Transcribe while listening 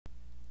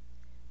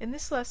In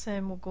this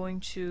lesson, we're going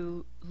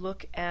to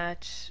look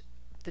at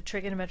the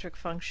trigonometric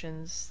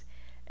functions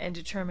and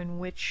determine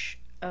which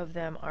of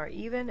them are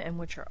even and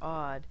which are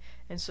odd.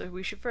 And so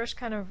we should first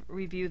kind of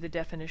review the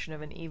definition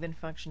of an even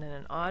function and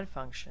an odd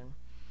function.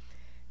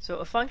 So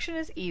a function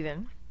is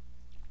even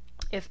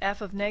if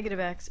f of negative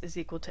x is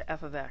equal to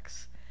f of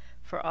x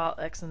for all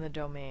x in the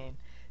domain.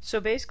 So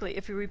basically,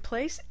 if you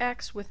replace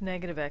x with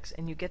negative x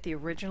and you get the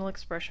original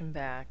expression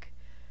back,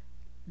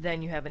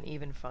 then you have an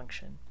even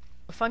function.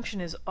 A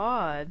function is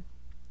odd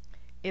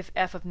if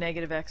f of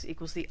negative x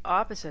equals the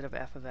opposite of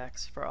f of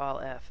x for all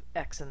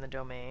x in the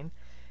domain.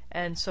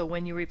 And so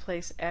when you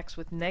replace x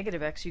with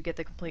negative x, you get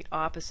the complete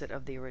opposite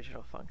of the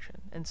original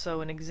function. And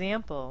so an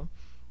example,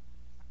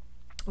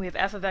 we have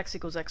f of x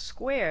equals x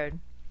squared.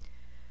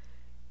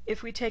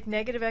 If we take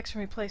negative x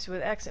and replace it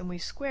with x and we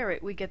square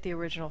it, we get the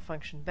original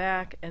function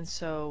back, and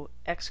so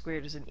x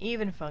squared is an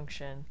even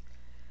function.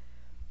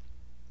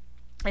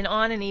 And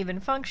on an even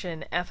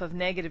function, f of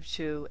negative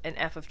 2 and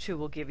f of 2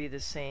 will give you the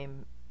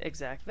same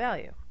exact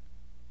value.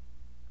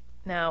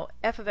 Now,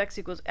 f of x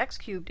equals x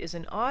cubed is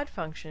an odd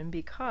function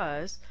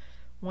because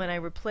when I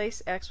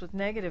replace x with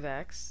negative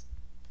x,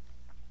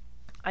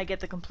 I get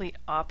the complete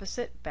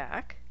opposite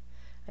back.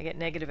 I get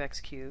negative x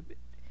cubed.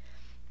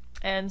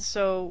 And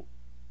so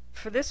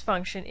for this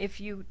function, if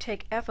you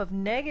take f of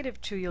negative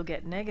 2, you'll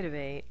get negative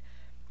 8,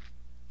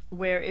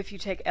 where if you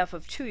take f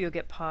of 2, you'll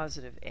get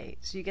positive 8.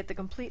 So you get the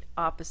complete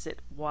opposite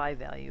y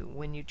value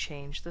when you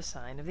change the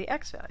sign of the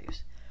x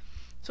values.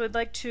 So I'd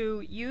like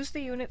to use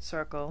the unit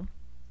circle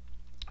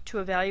to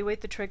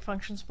evaluate the trig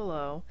functions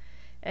below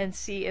and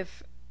see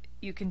if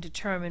you can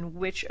determine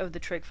which of the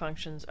trig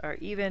functions are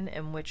even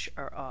and which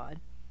are odd.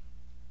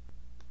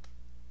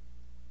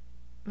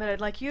 But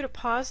I'd like you to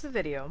pause the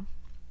video,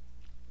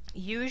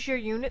 use your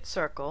unit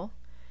circle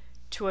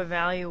to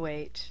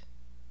evaluate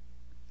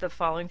the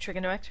following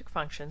trigonometric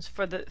functions.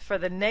 For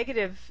the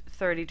negative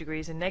 30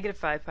 degrees and negative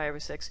 5 pi over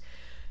 6,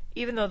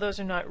 even though those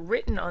are not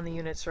written on the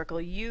unit circle,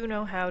 you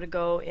know how to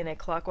go in a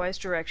clockwise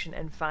direction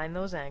and find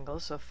those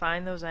angles. So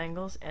find those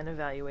angles and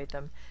evaluate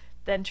them.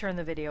 Then turn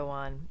the video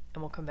on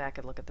and we'll come back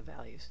and look at the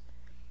values.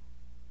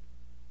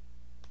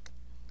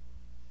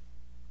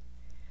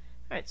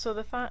 Alright, so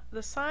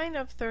the sine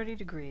of 30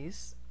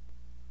 degrees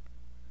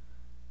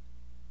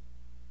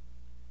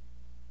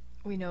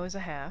we know is a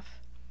half.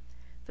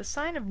 The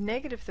sine of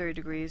negative 30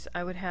 degrees,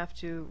 I would have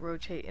to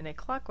rotate in a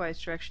clockwise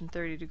direction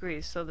 30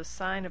 degrees, so the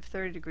sine of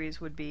 30 degrees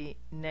would be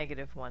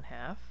negative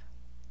 1/2.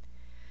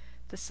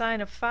 The sine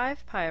of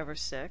 5 pi over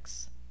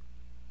 6,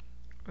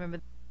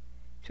 remember,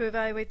 to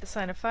evaluate the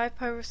sine of 5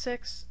 pi over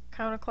 6,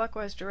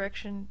 counterclockwise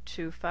direction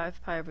to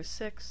 5 pi over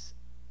 6,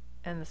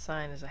 and the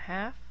sine is a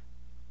half.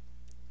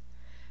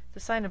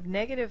 The sine of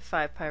negative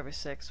 5 pi over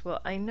 6,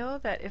 well, I know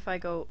that if I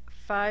go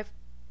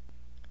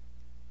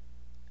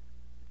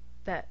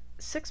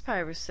 6 pi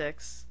over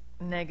 6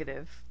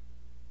 negative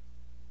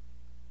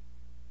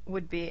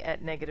would be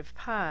at negative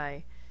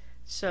pi.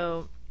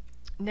 So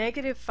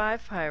negative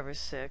 5 pi over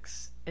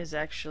 6 is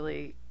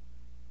actually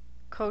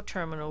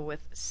coterminal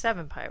with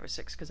 7 pi over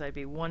 6 because I'd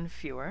be one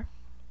fewer.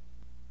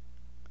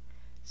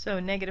 So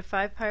negative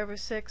 5 pi over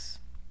 6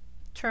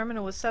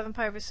 terminal with 7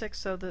 pi over 6,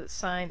 so the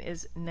sign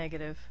is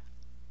negative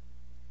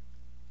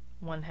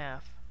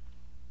 1/2.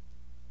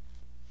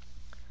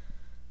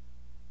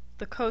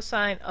 The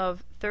cosine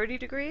of 30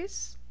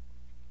 degrees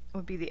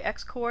would be the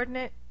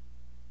x-coordinate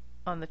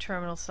on the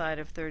terminal side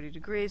of 30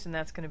 degrees, and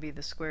that's going to be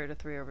the square root of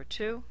 3 over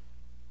 2.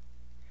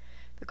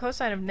 The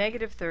cosine of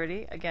negative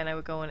 30, again, I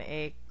would go in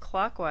a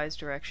clockwise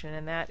direction,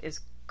 and that is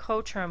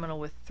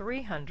coterminal with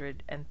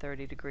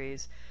 330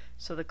 degrees,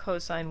 so the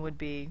cosine would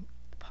be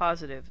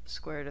positive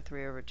square root of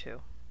 3 over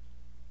 2.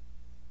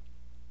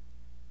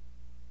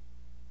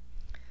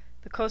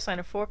 The cosine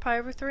of 4 pi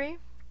over 3,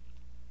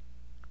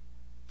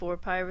 4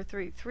 pi over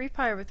 3, 3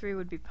 pi over 3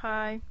 would be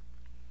pi,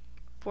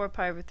 4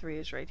 pi over 3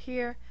 is right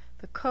here.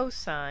 The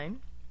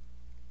cosine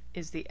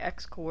is the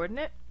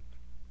x-coordinate,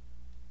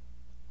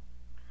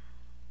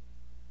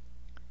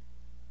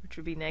 which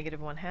would be negative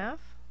 1/2.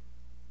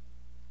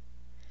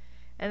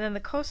 And then the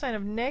cosine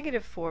of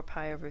negative 4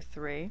 pi over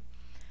 3,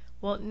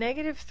 well,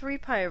 negative 3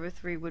 pi over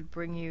 3 would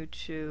bring you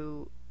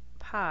to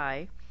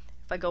pi.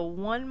 If I go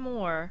one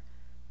more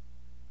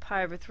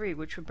pi over 3,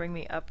 which would bring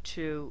me up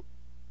to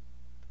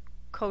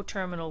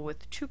coterminal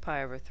with 2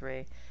 pi over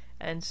 3,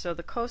 and so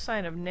the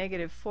cosine of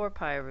negative 4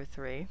 pi over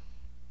 3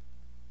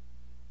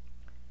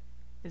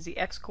 is the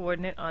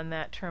x-coordinate on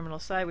that terminal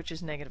side, which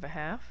is negative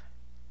 1/2.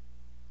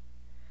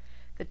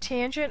 The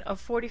tangent of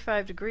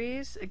 45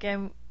 degrees,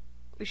 again,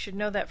 we should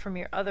know that from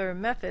your other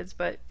methods,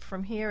 but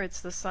from here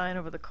it's the sine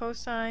over the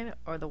cosine,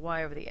 or the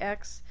y over the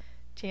x.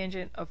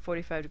 Tangent of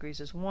 45 degrees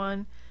is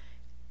 1.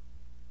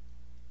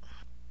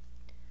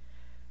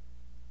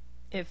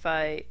 If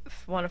I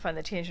want to find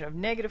the tangent of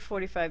negative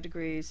 45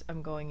 degrees,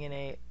 I'm going in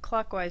a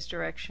clockwise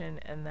direction,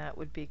 and that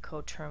would be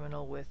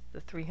coterminal with the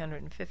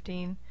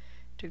 315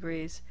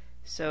 degrees.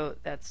 So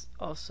that's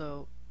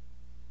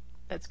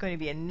going to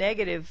be a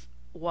negative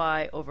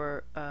y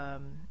over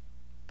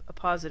a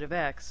positive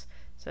x.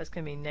 So that's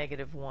going to be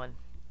negative 1.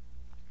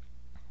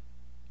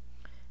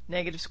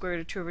 Negative square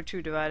root of 2 over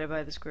 2 divided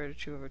by the square root of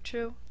 2 over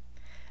 2.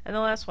 And the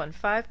last one,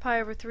 5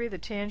 pi over 3, the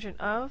tangent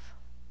of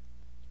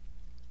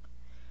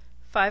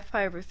 5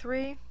 pi over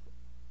 3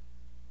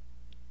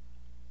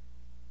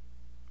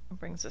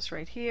 brings us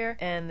right here,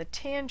 and the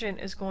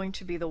tangent is going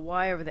to be the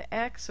y over the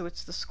x, so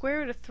it's the square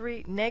root of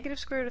 3, negative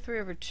square root of 3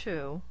 over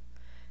 2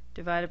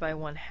 divided by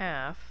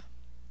 1/2,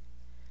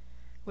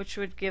 which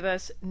would give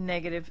us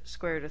negative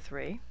square root of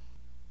 3.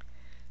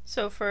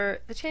 So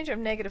for the tangent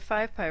of negative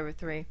 5 pi over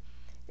 3,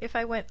 if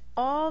I went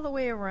all the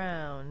way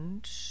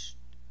around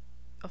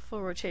a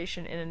full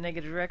rotation in a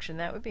negative direction,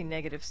 that would be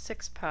negative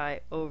 6 pi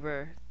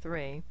over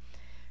 3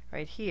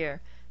 right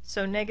here.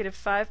 So negative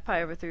 5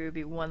 pi over 3 would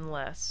be 1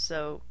 less.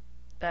 So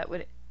that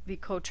would be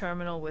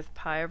coterminal with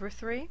pi over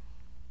 3.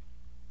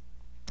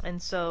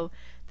 And so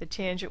the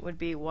tangent would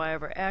be y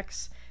over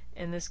x,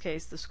 in this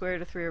case the square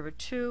root of 3 over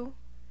 2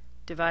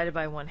 divided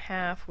by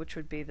 1/2, which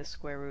would be the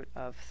square root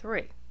of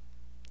 3.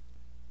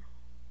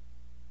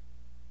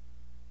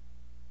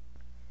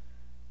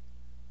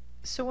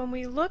 So when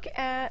we look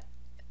at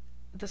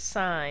the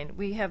sine,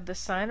 we have the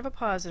sine of a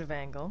positive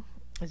angle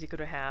is equal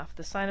to 1/2.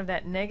 The sine of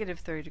that negative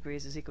 30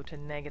 degrees is equal to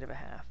negative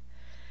 1/2.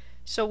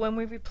 So when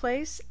we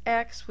replace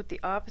x with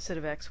the opposite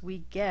of x,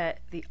 we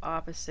get the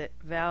opposite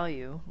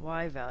value,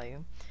 y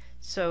value.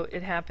 So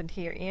it happened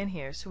here and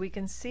here. So we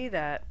can see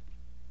that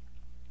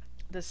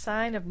the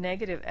sine of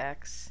negative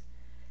x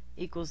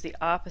equals the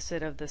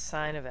opposite of the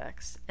sine of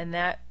x. And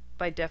that,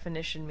 by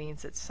definition,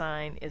 means that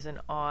sine is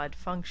an odd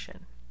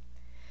function.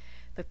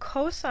 The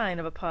cosine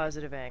of a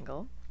positive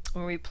angle,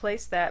 when we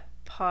replace that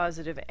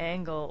positive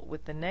angle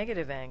with the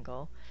negative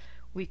angle,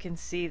 we can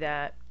see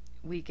that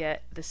we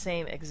get the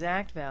same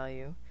exact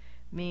value,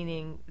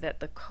 meaning that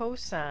the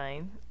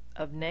cosine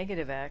of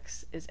negative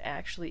x is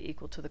actually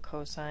equal to the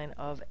cosine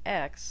of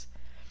x,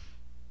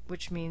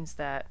 which means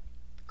that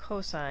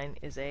cosine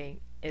is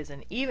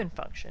an even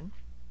function.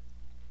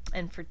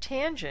 And for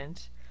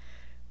tangent,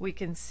 we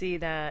can see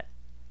that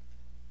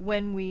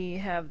when we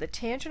have the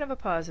tangent of a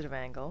positive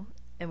angle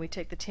and we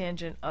take the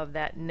tangent of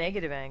that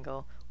negative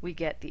angle, we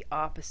get the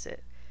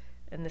opposite.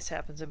 And this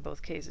happens in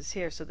both cases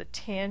here. So the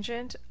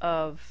tangent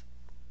of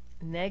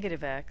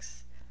negative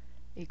x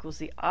equals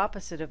the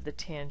opposite of the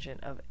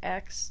tangent of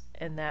x,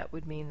 and that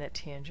would mean that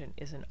tangent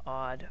is an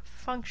odd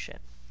function.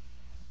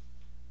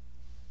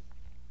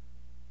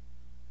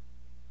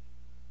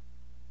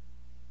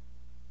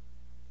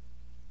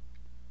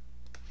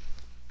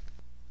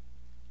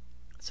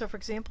 So for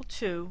example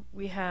 2,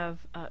 we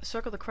have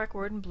circle the correct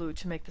word in blue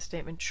to make the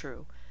statement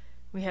true.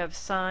 We have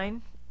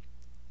sine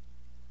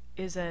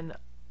is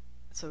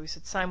so we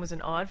said sine was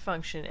an odd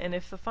function, and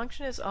if the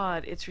function is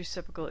odd, its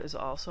reciprocal is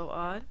also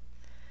odd.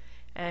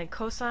 And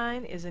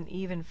cosine is an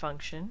even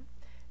function,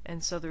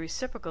 and so the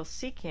reciprocal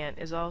secant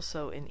is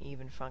also an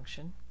even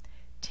function.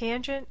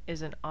 Tangent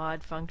is an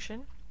odd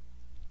function,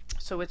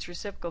 so its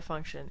reciprocal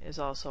function is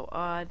also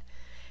odd.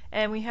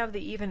 And we have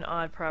the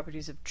even-odd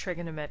properties of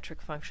trigonometric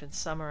functions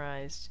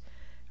summarized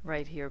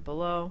right here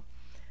below.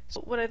 So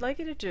what I'd like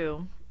you to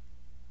do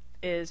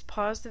is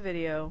pause the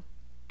video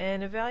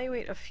and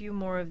evaluate a few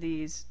more of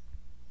these,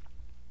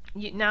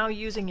 now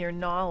using your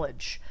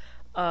knowledge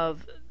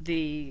of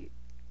the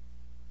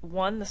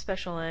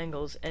special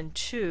angles, and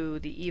 2,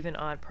 the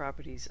even-odd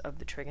properties of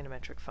the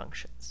trigonometric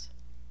functions.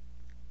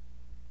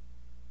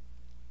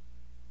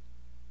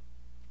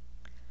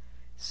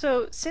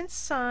 So since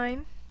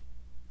sine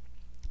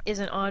is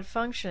an odd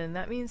function,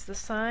 that means the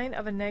sine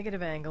of a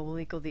negative angle will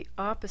equal the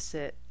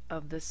opposite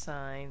of the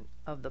sine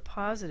of the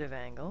positive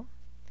angle.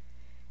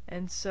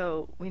 And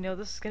so we know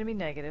this is going to be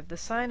negative. The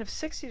sine of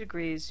 60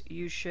 degrees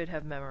you should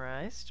have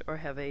memorized, or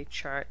have a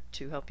chart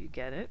to help you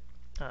get it,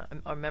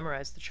 or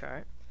memorize the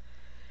chart.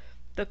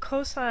 The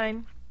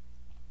cosine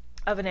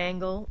of an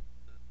angle,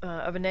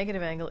 of a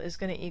negative angle, is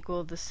going to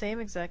equal the same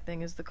exact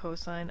thing as the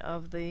cosine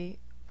of the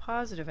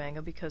positive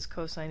angle, because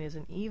cosine is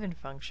an even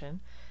function,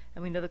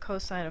 and we know the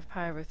cosine of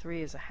pi over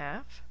 3 is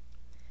 1/2.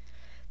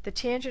 The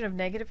tangent of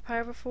negative pi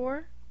over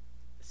 4,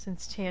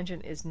 since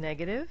tangent is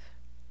negative,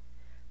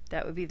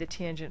 that would be the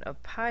tangent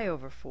of pi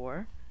over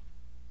 4.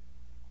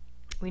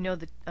 We know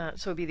that,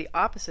 so it would be the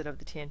opposite of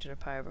the tangent of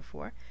pi over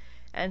 4.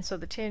 And so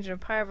the tangent of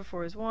pi over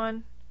 4 is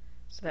 1,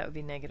 so that would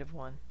be negative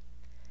 1.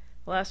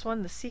 The last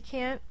one, the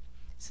secant.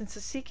 Since the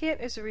secant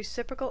is a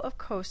reciprocal of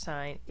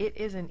cosine, it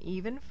is an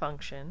even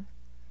function.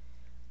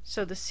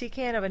 So the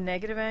secant of a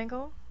negative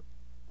angle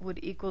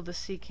would equal the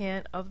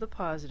secant of the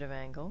positive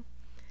angle.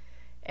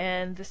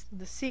 And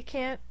the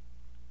secant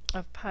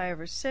of pi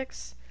over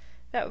 6,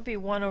 that would be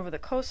 1 over the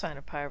cosine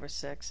of pi over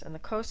 6, and the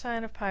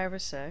cosine of pi over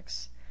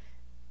 6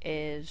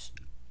 is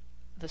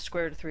the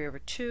square root of 3 over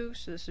 2,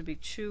 so this would be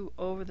 2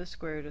 over the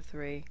square root of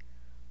 3,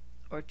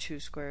 or 2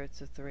 square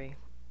roots of 3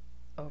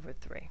 over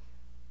 3.